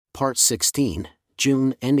Part 16,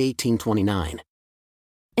 June and 1829.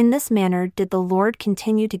 In this manner did the Lord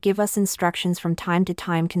continue to give us instructions from time to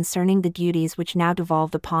time concerning the duties which now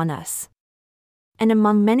devolved upon us. And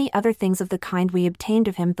among many other things of the kind we obtained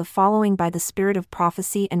of him the following by the spirit of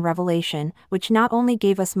prophecy and revelation, which not only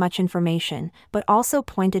gave us much information, but also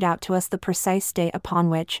pointed out to us the precise day upon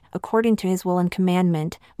which, according to his will and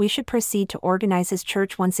commandment, we should proceed to organize his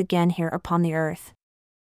church once again here upon the earth.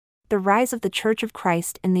 The rise of the Church of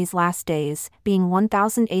Christ in these last days, being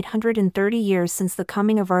 1,830 years since the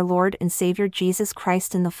coming of our Lord and Savior Jesus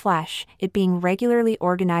Christ in the flesh, it being regularly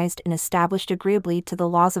organized and established agreeably to the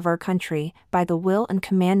laws of our country, by the will and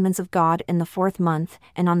commandments of God in the 4th month,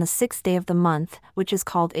 and on the 6th day of the month, which is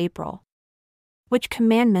called April. Which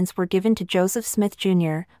commandments were given to Joseph Smith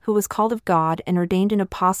Jr., who was called of God and ordained an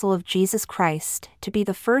apostle of Jesus Christ, to be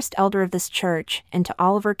the first elder of this church, and to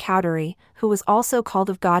Oliver Cowdery, who was also called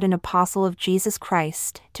of God an apostle of Jesus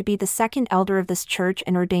Christ, to be the second elder of this church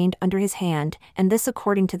and ordained under his hand, and this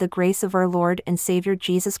according to the grace of our Lord and Savior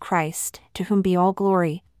Jesus Christ, to whom be all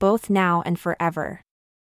glory, both now and forever.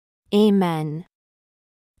 Amen.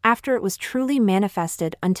 After it was truly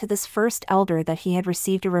manifested unto this first elder that he had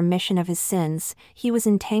received a remission of his sins, he was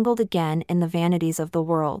entangled again in the vanities of the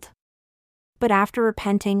world. But after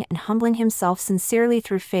repenting and humbling himself sincerely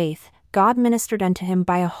through faith, God ministered unto him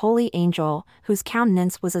by a holy angel, whose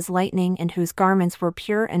countenance was as lightning and whose garments were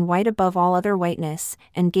pure and white above all other whiteness,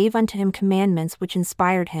 and gave unto him commandments which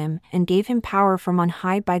inspired him, and gave him power from on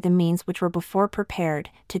high by the means which were before prepared,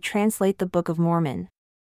 to translate the Book of Mormon,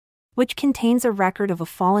 which contains a record of a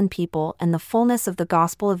fallen people and the fullness of the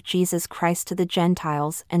gospel of Jesus Christ to the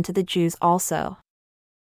Gentiles and to the Jews also,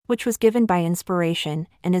 which was given by inspiration,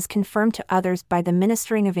 and is confirmed to others by the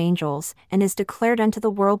ministering of angels, and is declared unto the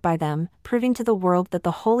world by them, proving to the world that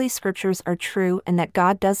the Holy Scriptures are true and that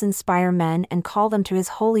God does inspire men and call them to his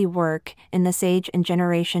holy work, in this age and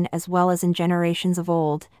generation as well as in generations of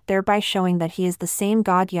old, thereby showing that he is the same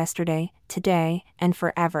God yesterday, today, and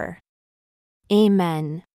forever.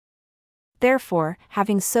 Amen. Therefore,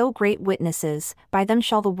 having so great witnesses, by them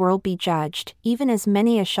shall the world be judged, even as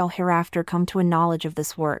many as shall hereafter come to a knowledge of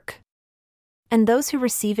this work. And those who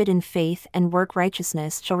receive it in faith and work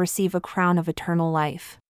righteousness shall receive a crown of eternal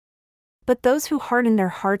life. But those who harden their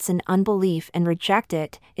hearts in unbelief and reject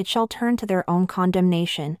it, it shall turn to their own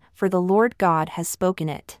condemnation, for the Lord God has spoken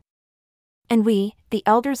it. And we, the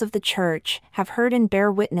elders of the church, have heard and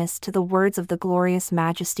bear witness to the words of the glorious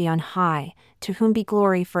Majesty on high, to whom be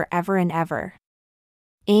glory forever and ever.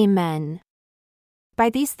 Amen. By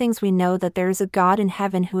these things we know that there is a God in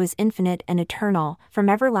heaven who is infinite and eternal, from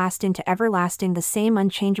everlasting to everlasting, the same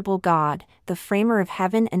unchangeable God, the framer of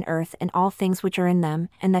heaven and earth and all things which are in them,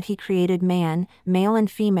 and that he created man, male and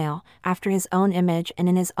female, after his own image and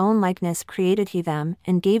in his own likeness created he them,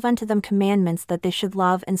 and gave unto them commandments that they should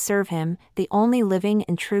love and serve him, the only living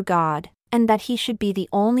and true God, and that he should be the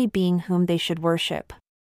only being whom they should worship.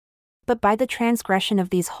 But by the transgression of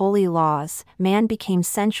these holy laws, man became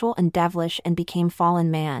sensual and devilish and became fallen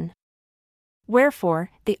man. Wherefore,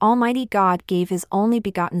 the Almighty God gave his only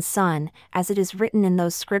begotten Son, as it is written in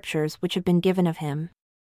those scriptures which have been given of him.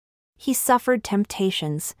 He suffered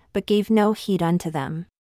temptations, but gave no heed unto them.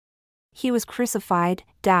 He was crucified,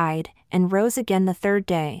 died, and rose again the 3rd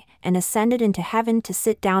day, and ascended into heaven to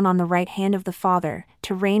sit down on the right hand of the Father,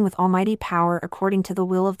 to reign with almighty power according to the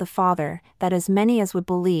will of the Father, that as many as would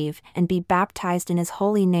believe and be baptized in his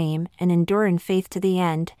holy name and endure in faith to the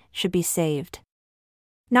end, should be saved.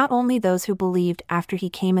 Not only those who believed after he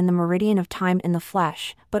came in the meridian of time in the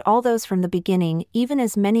flesh, but all those from the beginning, even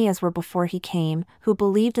as many as were before he came, who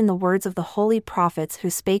believed in the words of the holy prophets who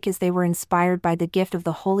spake as they were inspired by the gift of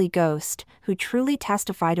the Holy Ghost, who truly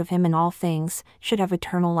testified of him in all things, should have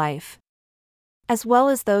eternal life. As well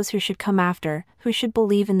as those who should come after, who should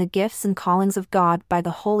believe in the gifts and callings of God by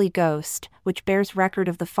the Holy Ghost, which bears record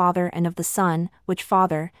of the Father and of the Son, which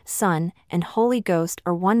Father, Son, and Holy Ghost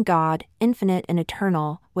are one God, infinite and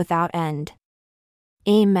eternal, without end.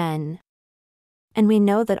 Amen. And we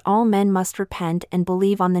know that all men must repent and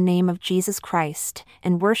believe on the name of Jesus Christ,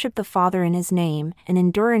 and worship the Father in his name, and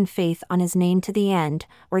endure in faith on his name to the end,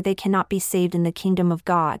 or they cannot be saved in the kingdom of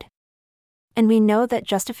God. And we know that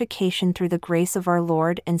justification through the grace of our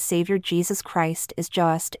Lord and Savior Jesus Christ is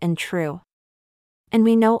just and true. And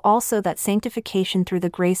we know also that sanctification through the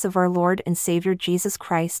grace of our Lord and Savior Jesus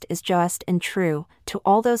Christ is just and true, to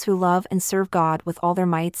all those who love and serve God with all their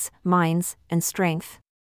mights, minds, and strength.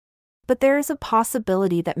 But there is a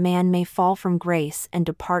possibility that man may fall from grace and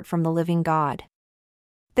depart from the living God.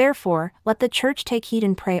 Therefore, let the church take heed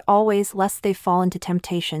and pray always lest they fall into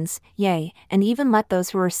temptations, yea, and even let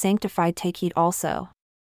those who are sanctified take heed also.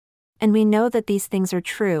 And we know that these things are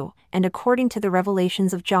true, and according to the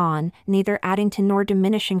revelations of John, neither adding to nor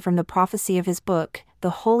diminishing from the prophecy of his book, the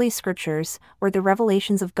Holy Scriptures, or the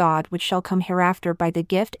revelations of God which shall come hereafter by the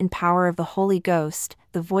gift and power of the Holy Ghost,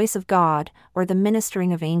 the voice of God, or the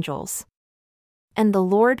ministering of angels. And the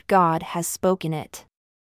Lord God has spoken it.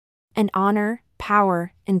 And honor,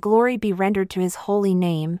 power, and glory be rendered to his holy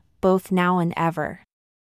name, both now and ever.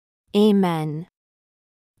 Amen.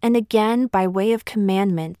 And again by way of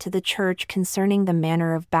commandment to the church concerning the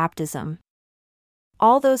manner of baptism.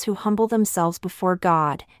 All those who humble themselves before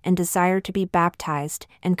God, and desire to be baptized,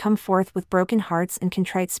 and come forth with broken hearts and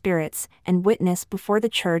contrite spirits, and witness before the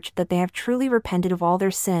church that they have truly repented of all their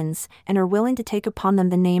sins, and are willing to take upon them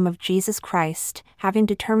the name of Jesus Christ, having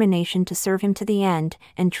determination to serve him to the end,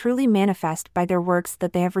 and truly manifest by their works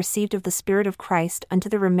that they have received of the Spirit of Christ unto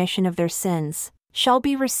the remission of their sins, shall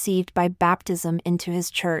be received by baptism into his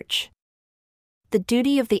church. The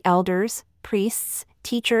duty of the elders, priests,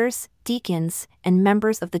 teachers, deacons, and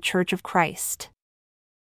members of the Church of Christ.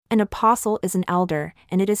 An apostle is an elder,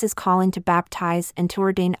 and it is his calling to baptize and to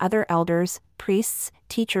ordain other elders, priests,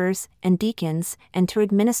 teachers, and deacons, and to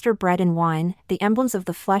administer bread and wine, the emblems of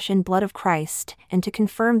the flesh and blood of Christ, and to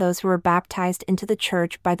confirm those who are baptized into the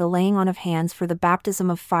church by the laying on of hands for the baptism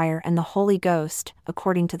of fire and the Holy Ghost,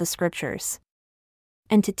 according to the Scriptures.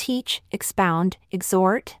 And to teach, expound,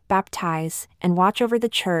 exhort, baptize, and watch over the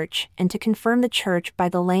church, and to confirm the church by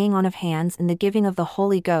the laying on of hands and the giving of the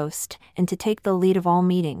Holy Ghost, and to take the lead of all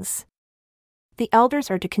meetings. The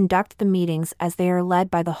elders are to conduct the meetings as they are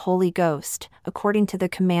led by the Holy Ghost, according to the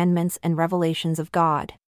commandments and revelations of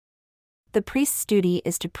God. The priest's duty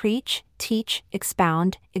is to preach, teach,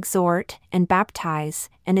 expound, exhort, and baptize,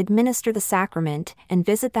 and administer the sacrament, and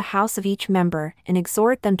visit the house of each member, and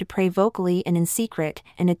exhort them to pray vocally and in secret,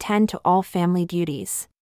 and attend to all family duties.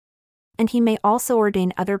 And he may also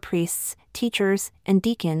ordain other priests, teachers, and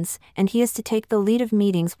deacons, and he is to take the lead of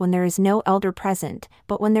meetings when there is no elder present,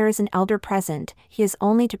 but when there is an elder present, he is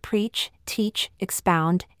only to preach, teach,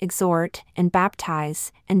 expound, exhort, and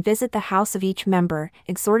baptize, and visit the house of each member,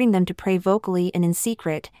 exhorting them to pray vocally and in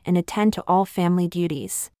secret, and attend to all family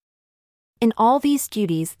duties. In all these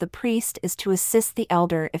duties the priest is to assist the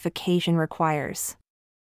elder if occasion requires.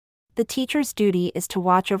 The teacher's duty is to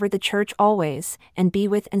watch over the church always, and be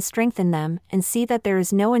with and strengthen them, and see that there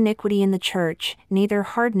is no iniquity in the church, neither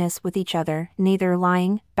hardness with each other, neither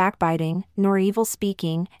lying, backbiting, nor evil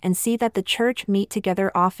speaking, and see that the church meet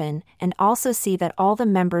together often, and also see that all the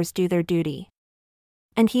members do their duty.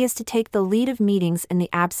 And he is to take the lead of meetings in the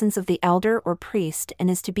absence of the elder or priest, and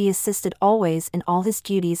is to be assisted always in all his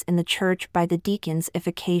duties in the church by the deacons if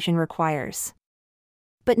occasion requires.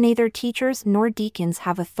 But neither teachers nor deacons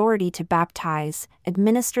have authority to baptize,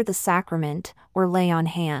 administer the sacrament, or lay on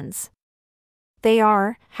hands. They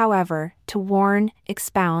are, however, to warn,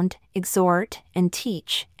 expound, exhort, and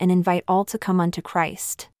teach, and invite all to come unto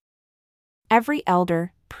Christ. Every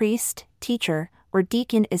elder, priest, teacher, or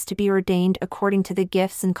deacon is to be ordained according to the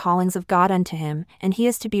gifts and callings of God unto him, and he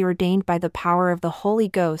is to be ordained by the power of the Holy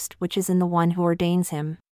Ghost which is in the one who ordains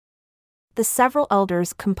him. The several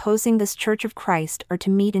elders composing this Church of Christ are to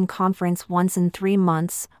meet in conference once in 3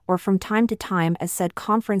 months, or from time to time as said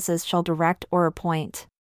conferences shall direct or appoint.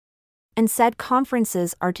 And said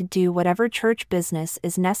conferences are to do whatever church business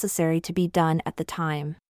is necessary to be done at the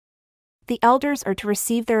time. The elders are to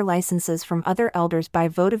receive their licenses from other elders by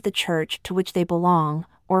vote of the church to which they belong,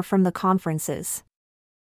 or from the conferences.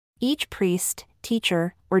 Each priest,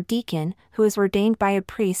 teacher, or deacon, who is ordained by a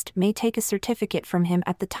priest may take a certificate from him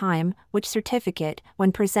at the time, which certificate,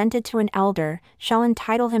 when presented to an elder, shall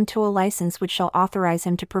entitle him to a license which shall authorize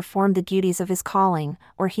him to perform the duties of his calling,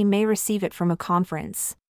 or he may receive it from a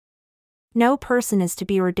conference. No person is to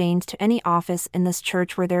be ordained to any office in this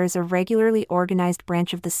church where there is a regularly organized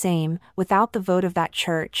branch of the same, without the vote of that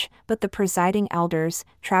church, but the presiding elders,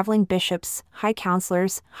 traveling bishops, high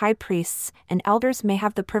counselors, high priests, and elders may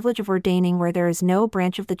have the privilege of ordaining where there is no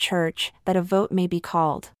branch of the church, that a vote may be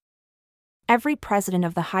called. Every president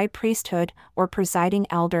of the high priesthood, or presiding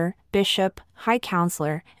elder, bishop, high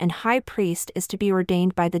counselor, and high priest is to be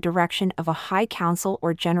ordained by the direction of a high council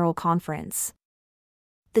or general conference.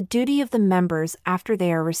 The duty of the members after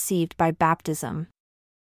they are received by baptism.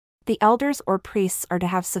 The elders or priests are to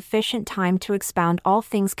have sufficient time to expound all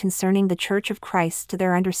things concerning the Church of Christ to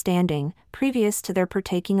their understanding, previous to their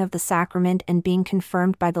partaking of the sacrament and being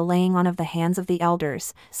confirmed by the laying on of the hands of the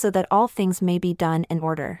elders, so that all things may be done in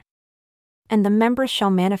order. And the members shall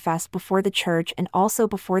manifest before the church and also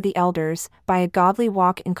before the elders, by a godly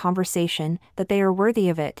walk in conversation, that they are worthy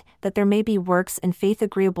of it, that there may be works and faith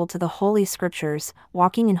agreeable to the Holy Scriptures,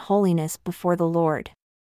 walking in holiness before the Lord.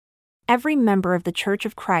 Every member of the Church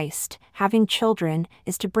of Christ, having children,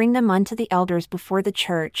 is to bring them unto the elders before the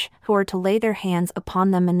church, who are to lay their hands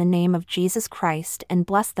upon them in the name of Jesus Christ and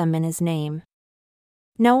bless them in his name.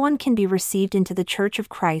 No one can be received into the Church of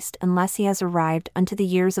Christ unless he has arrived unto the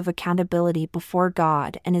years of accountability before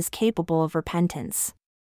God and is capable of repentance.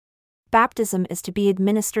 Baptism is to be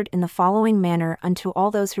administered in the following manner unto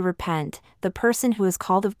all those who repent. The person who is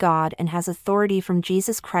called of God and has authority from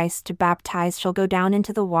Jesus Christ to baptize shall go down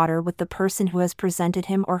into the water with the person who has presented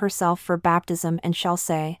him or herself for baptism and shall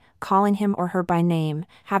say, calling him or her by name,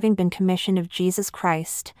 having been commissioned of Jesus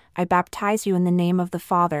Christ, I baptize you in the name of the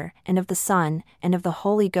Father, and of the Son, and of the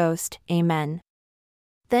Holy Ghost. Amen.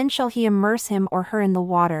 Then shall he immerse him or her in the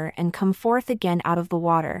water and come forth again out of the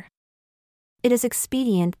water. It is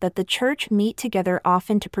expedient that the church meet together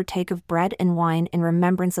often to partake of bread and wine in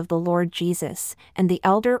remembrance of the Lord Jesus, and the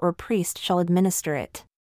elder or priest shall administer it.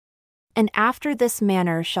 And after this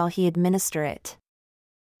manner shall he administer it.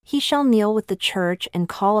 He shall kneel with the church and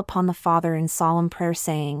call upon the Father in solemn prayer,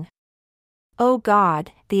 saying, O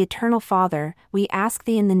God, the eternal Father, we ask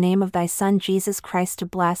thee in the name of thy Son Jesus Christ to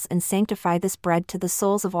bless and sanctify this bread to the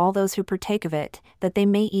souls of all those who partake of it, that they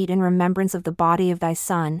may eat in remembrance of the body of thy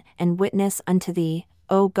Son, and witness unto thee,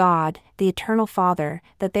 O God, the eternal Father,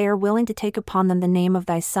 that they are willing to take upon them the name of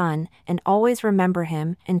thy Son, and always remember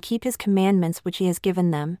him, and keep his commandments which he has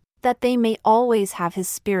given them, that they may always have his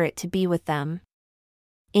Spirit to be with them.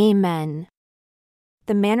 Amen.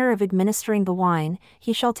 The manner of administering the wine,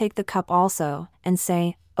 he shall take the cup also, and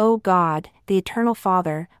say, O God, the eternal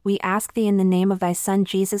Father, we ask thee in the name of thy Son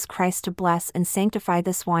Jesus Christ to bless and sanctify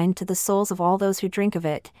this wine to the souls of all those who drink of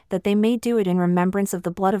it, that they may do it in remembrance of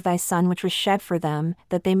the blood of thy Son which was shed for them,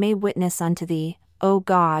 that they may witness unto thee, O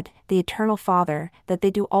God, the eternal Father, that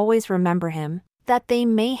they do always remember him, that they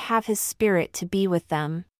may have his Spirit to be with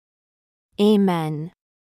them. Amen.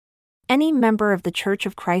 Any member of the Church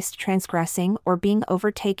of Christ transgressing or being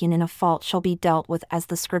overtaken in a fault shall be dealt with as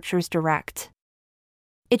the Scriptures direct.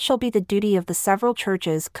 It shall be the duty of the several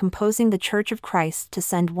churches composing the Church of Christ to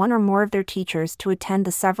send one or more of their teachers to attend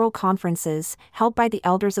the several conferences held by the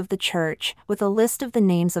elders of the Church, with a list of the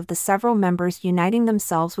names of the several members uniting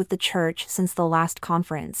themselves with the Church since the last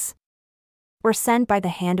conference. Or sent by the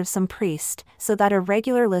hand of some priest, so that a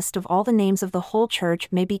regular list of all the names of the whole church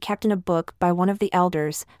may be kept in a book by one of the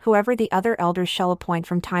elders, whoever the other elders shall appoint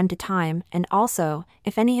from time to time, and also,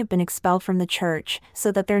 if any have been expelled from the church,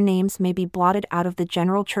 so that their names may be blotted out of the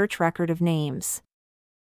general church record of names.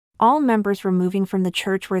 All members removing from the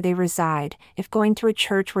church where they reside, if going to a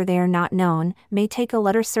church where they are not known, may take a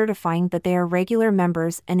letter certifying that they are regular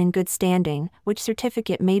members and in good standing, which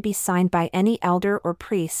certificate may be signed by any elder or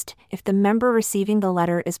priest, if the member receiving the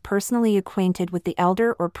letter is personally acquainted with the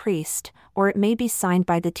elder or priest, or it may be signed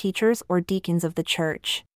by the teachers or deacons of the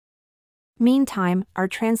church. Meantime, our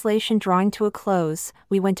translation drawing to a close,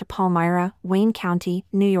 we went to Palmyra, Wayne County,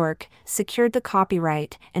 New York, secured the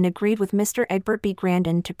copyright, and agreed with Mr. Egbert B.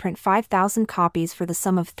 Grandin to print 5,000 copies for the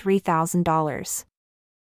sum of $3,000.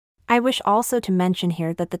 I wish also to mention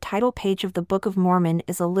here that the title page of the Book of Mormon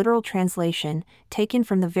is a literal translation, taken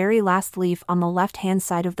from the very last leaf on the left-hand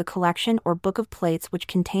side of the collection or book of plates which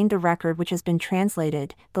contain the record which has been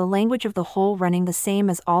translated, the language of the whole running the same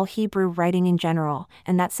as all Hebrew writing in general,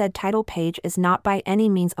 and that said title page is not by any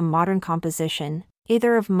means a modern composition,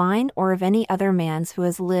 either of mine or of any other man's who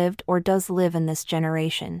has lived or does live in this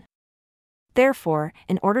generation. Therefore,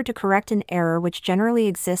 in order to correct an error which generally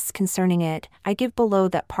exists concerning it, I give below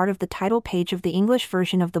that part of the title page of the English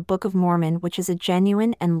version of the Book of Mormon which is a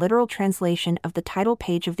genuine and literal translation of the title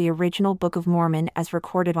page of the original Book of Mormon as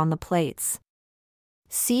recorded on the plates.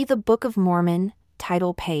 See the Book of Mormon,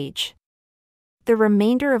 title page. The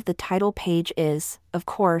remainder of the title page is, of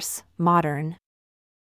course, modern.